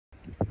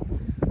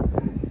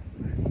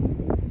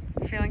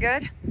Feeling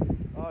good?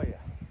 Oh yeah.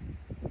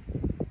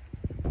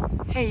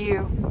 Hey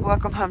you,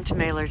 welcome home to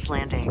Mailer's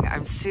Landing.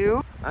 I'm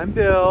Sue. I'm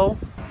Bill.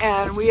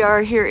 And we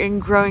are here in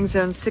Growing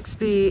Zone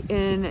 6B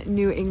in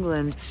New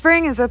England.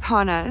 Spring is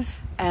upon us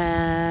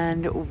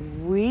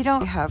and we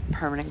don't have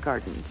permanent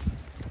gardens.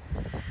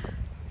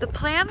 The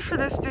plan for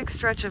this big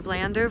stretch of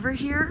land over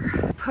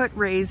here, put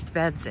raised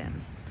beds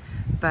in.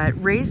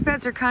 But raised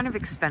beds are kind of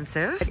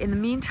expensive. In the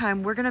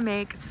meantime, we're gonna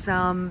make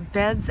some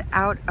beds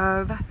out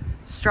of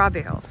straw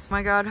bales. Oh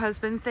my God,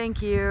 husband,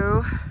 thank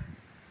you.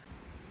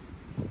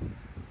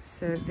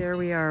 So there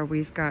we are.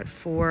 We've got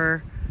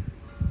 4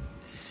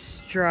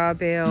 straw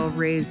bale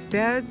raised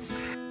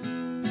beds.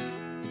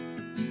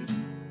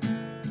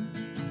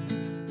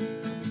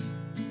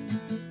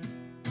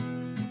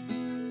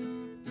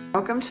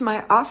 Welcome to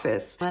my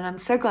office, and I'm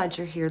so glad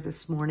you're here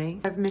this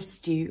morning. I've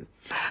missed you.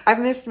 I've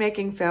missed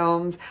making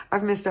films.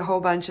 I've missed a whole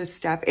bunch of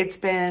stuff. It's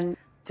been,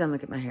 don't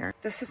look at my hair.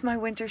 This is my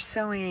winter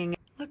sewing.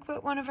 Look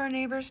what one of our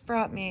neighbors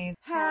brought me.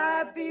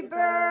 Happy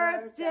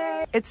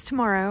birthday. It's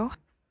tomorrow.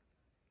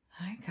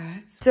 Hi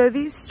guys. So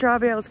these straw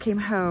bales came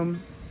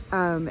home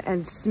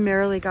and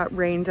summarily got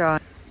rained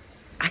on.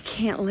 I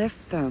can't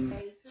lift them.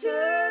 To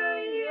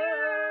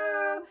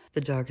you. The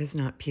dog has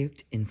not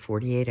puked in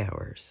 48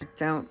 hours.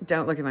 Don't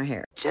look at my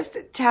hair. Just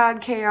a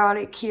tad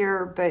chaotic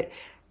here, but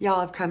y'all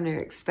have come to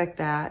expect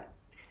that.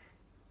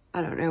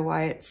 I don't know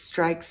why it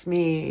strikes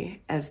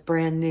me as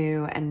brand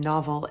new and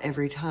novel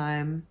every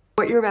time.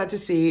 What you're about to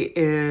see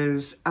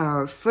is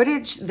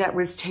footage that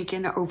was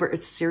taken over a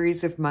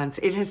series of months.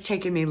 It has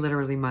taken me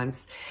literally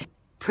months to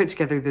put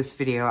together this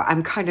video.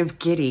 I'm kind of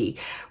giddy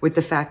with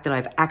the fact that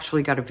I've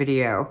actually got a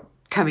video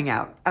coming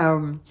out.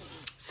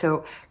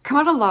 So come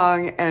on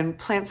along and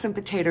plant some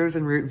potatoes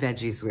and root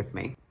veggies with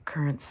me.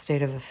 Current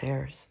state of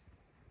affairs.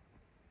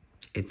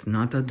 It's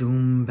not a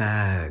doom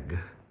bag.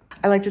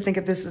 I like to think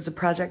of this as a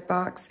project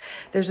box.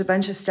 There's a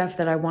bunch of stuff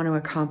that I want to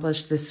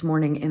accomplish this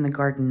morning in the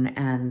garden,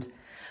 and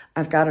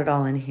I've got it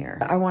all in here.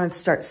 I want to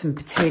start some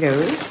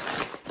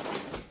potatoes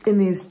in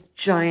these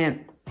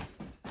giant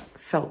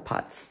felt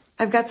pots.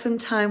 I've got some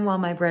time while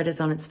my bread is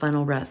on its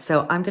final rest.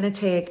 So I'm gonna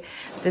take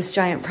this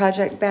giant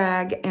project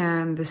bag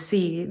and the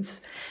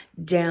seeds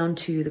down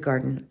to the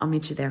garden. I'll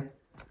meet you there.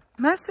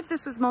 Most of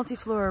this is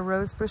multiflora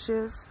rose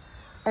bushes,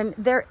 and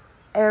they're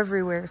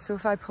everywhere. So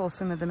if I pull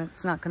some of them,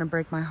 it's not gonna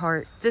break my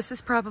heart. This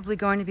is probably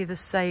going to be the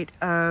site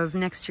of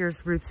next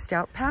year's Ruth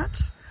Stout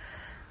patch.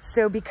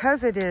 So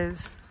because it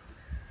is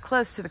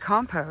close to the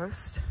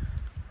compost,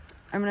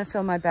 I'm gonna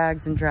fill my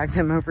bags and drag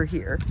them over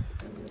here.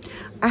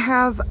 I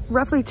have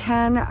roughly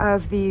 10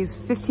 of these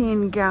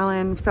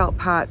 15-gallon felt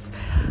pots.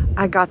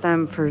 I got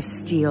them for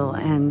steel,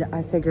 and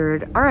I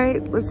figured, all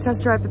right, let's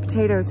test drive the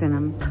potatoes in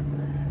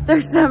them.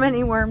 There's so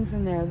many worms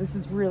in there. This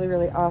is really,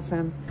 really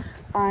awesome.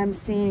 I'm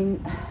seeing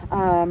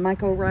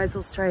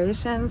mycorrhizal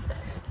striations.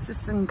 This is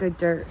some good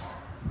dirt.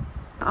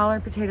 All our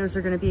potatoes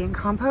are gonna be in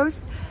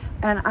compost,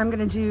 and I'm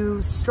gonna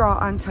do straw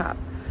on top,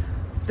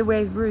 the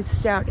way Ruth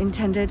Stout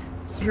intended.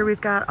 Here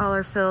we've got all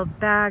our filled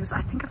bags.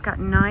 I think I've got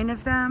 9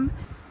 of them.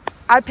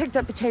 I picked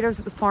up potatoes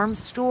at the farm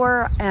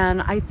store,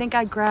 and I think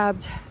I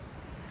grabbed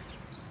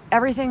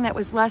everything that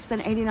was less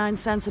than 89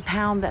 cents a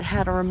pound that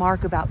had a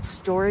remark about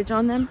storage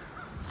on them.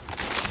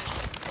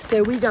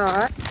 So we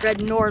got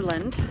Red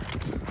Norland,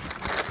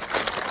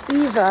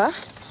 Eva,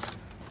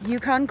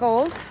 Yukon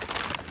Gold,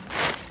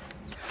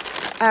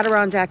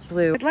 Adirondack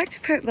Blue. I'd like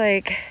to put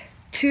like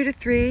 2 to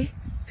 3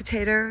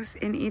 potatoes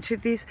in each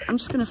of these. I'm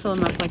just gonna fill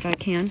them up like I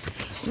can.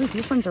 Ooh,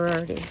 these ones are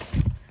already,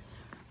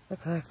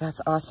 look like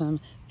that's awesome.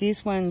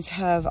 These ones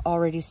have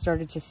already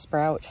started to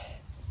sprout.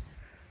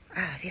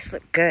 Ah, these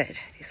look good.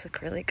 These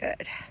look really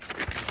good.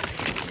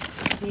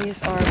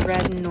 These are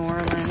Red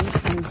Norland,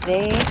 and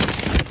they,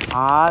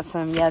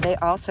 awesome. Yeah, they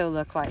also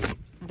look like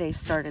they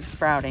started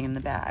sprouting in the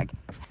bag.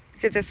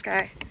 Look at this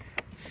guy,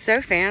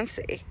 so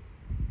fancy.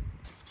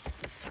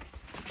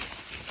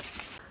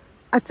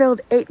 I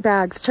filled 8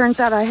 bags. Turns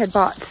out I had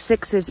bought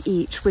 6 of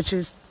each, which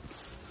is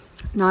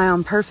nigh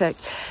on perfect.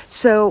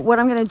 So what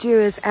I'm gonna do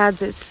is add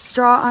this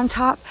straw on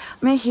top.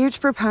 I'm a huge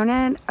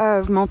proponent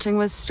of mulching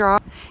with straw.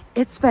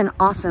 It's been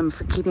awesome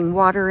for keeping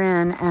water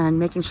in and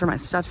making sure my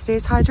stuff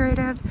stays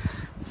hydrated.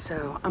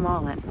 So I'm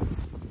all in.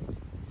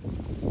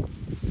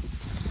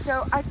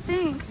 So I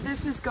think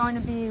this is going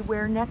to be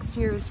where next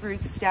year's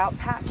Ruth Stout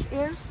patch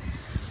is.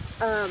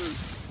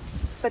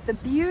 But the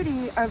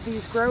beauty of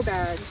these grow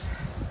bags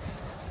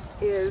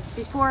is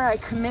before I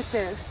commit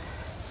this,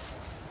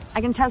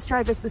 I can test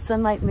drive if the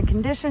sunlight and the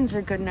conditions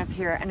are good enough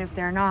here, and if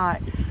they're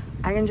not,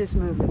 I can just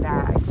move the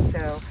bags.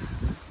 So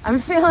I'm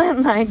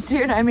feeling like,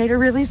 dude, I made a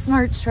really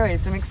smart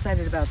choice. I'm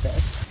excited about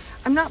this.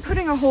 I'm not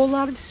putting a whole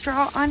lot of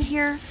straw on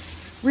here,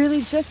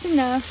 really just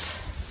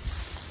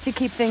enough to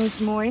keep things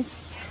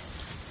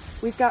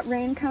moist. We've got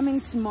rain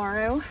coming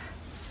tomorrow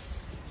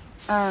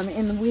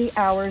in the wee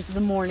hours of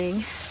the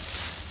morning.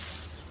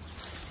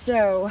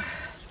 So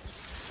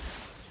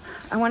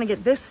I want to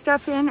get this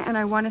stuff in, and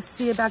I want to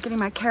see about getting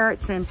my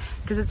carrots in,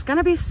 because it's going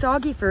to be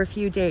soggy for a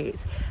few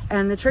days.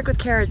 And the trick with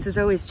carrots is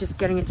always just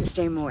getting it to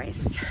stay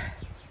moist.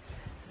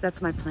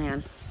 That's my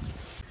plan.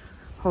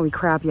 Holy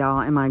crap,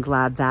 y'all, am I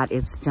glad that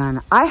it's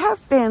done. I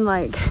have been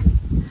like,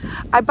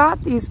 I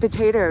bought these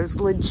potatoes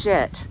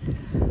legit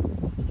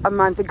a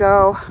month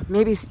ago,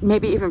 maybe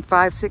even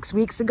 5-6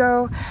 weeks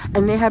ago,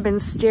 and they have been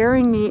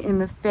staring me in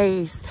the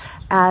face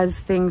as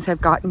things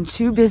have gotten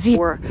too busy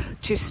or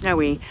too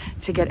snowy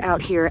to get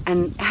out here.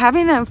 And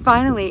having them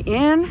finally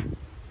in,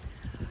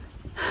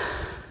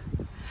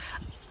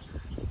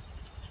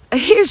 a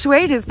huge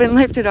weight has been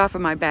lifted off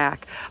of my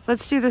back.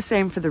 Let's do the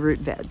same for the root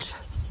veg.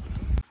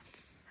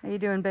 How you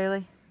doing,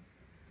 Bailey?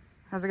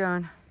 How's it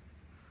going?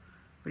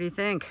 What do you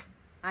think?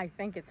 I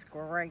think it's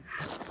great.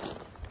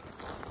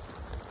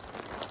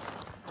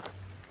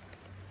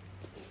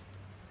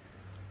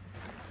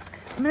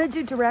 I'm gonna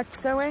do direct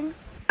sowing.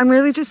 I'm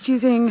really just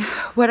using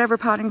whatever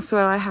potting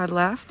soil I had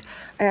left.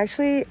 I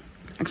actually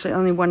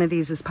only one of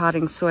these is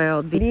potting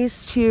soil.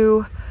 These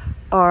two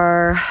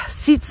are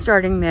seed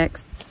starting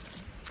mix.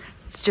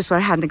 It's just what I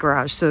had in the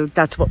garage, so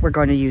that's what we're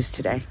going to use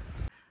today.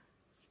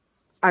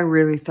 I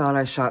really thought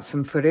I shot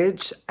some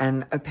footage,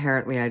 and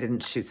apparently I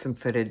didn't shoot some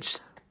footage.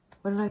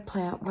 What did I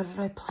plant? What did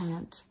I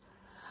plant?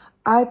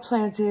 I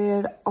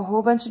planted a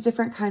whole bunch of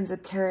different kinds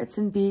of carrots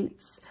and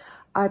beets.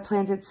 I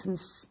planted some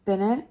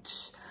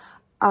spinach.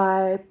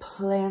 I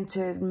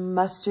planted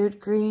mustard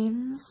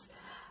greens.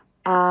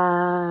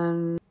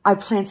 And I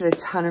planted a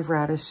ton of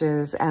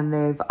radishes, and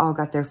they've all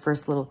got their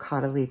first little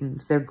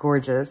cotyledons. They're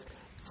gorgeous.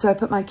 So I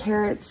put my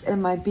carrots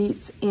and my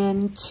beets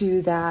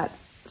into that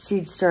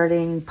seed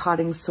starting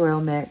potting soil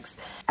mix,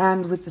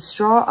 and with the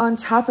straw on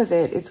top of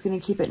it, it's going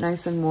to keep it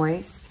nice and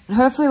moist, and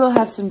hopefully we'll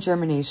have some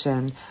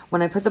germination.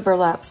 When I put the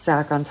burlap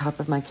sack on top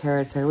of my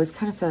carrots, I always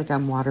kind of feel like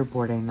I'm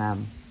waterboarding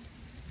them.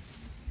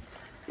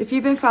 If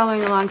you've been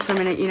following along for a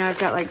minute, you know I've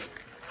got like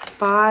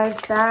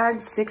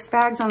 6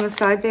 bags on the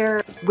side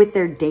there with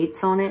their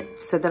dates on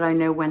it so that I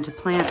know when to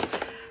plant.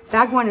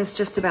 Bag 1 is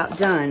just about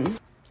done.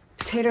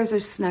 Potatoes are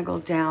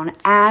snuggled down,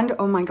 and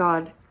oh my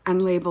god,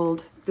 and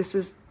labeled. This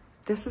is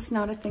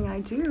not a thing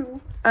I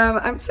do.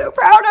 I'm so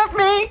proud of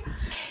me.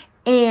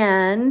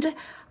 And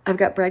I've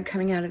got bread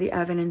coming out of the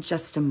oven in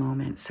just a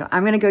moment, so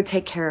I'm gonna go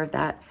take care of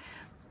that.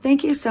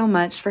 Thank you so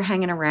much for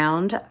hanging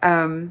around.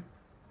 I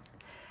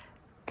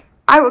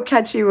will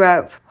catch you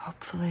up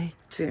hopefully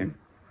soon.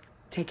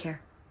 Take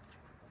care.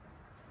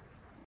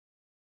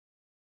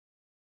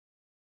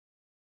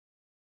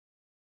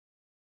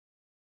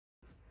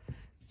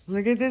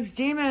 Look at this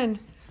demon.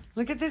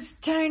 Look at this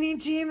tiny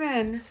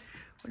demon.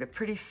 What a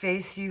pretty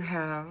face you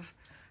have.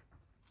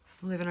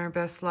 Living our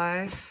best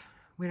life.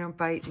 We don't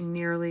bite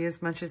nearly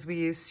as much as we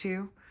used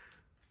to.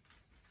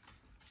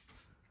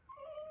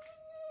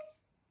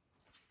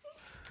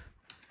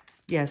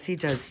 Yes, he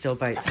does still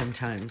bite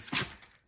sometimes.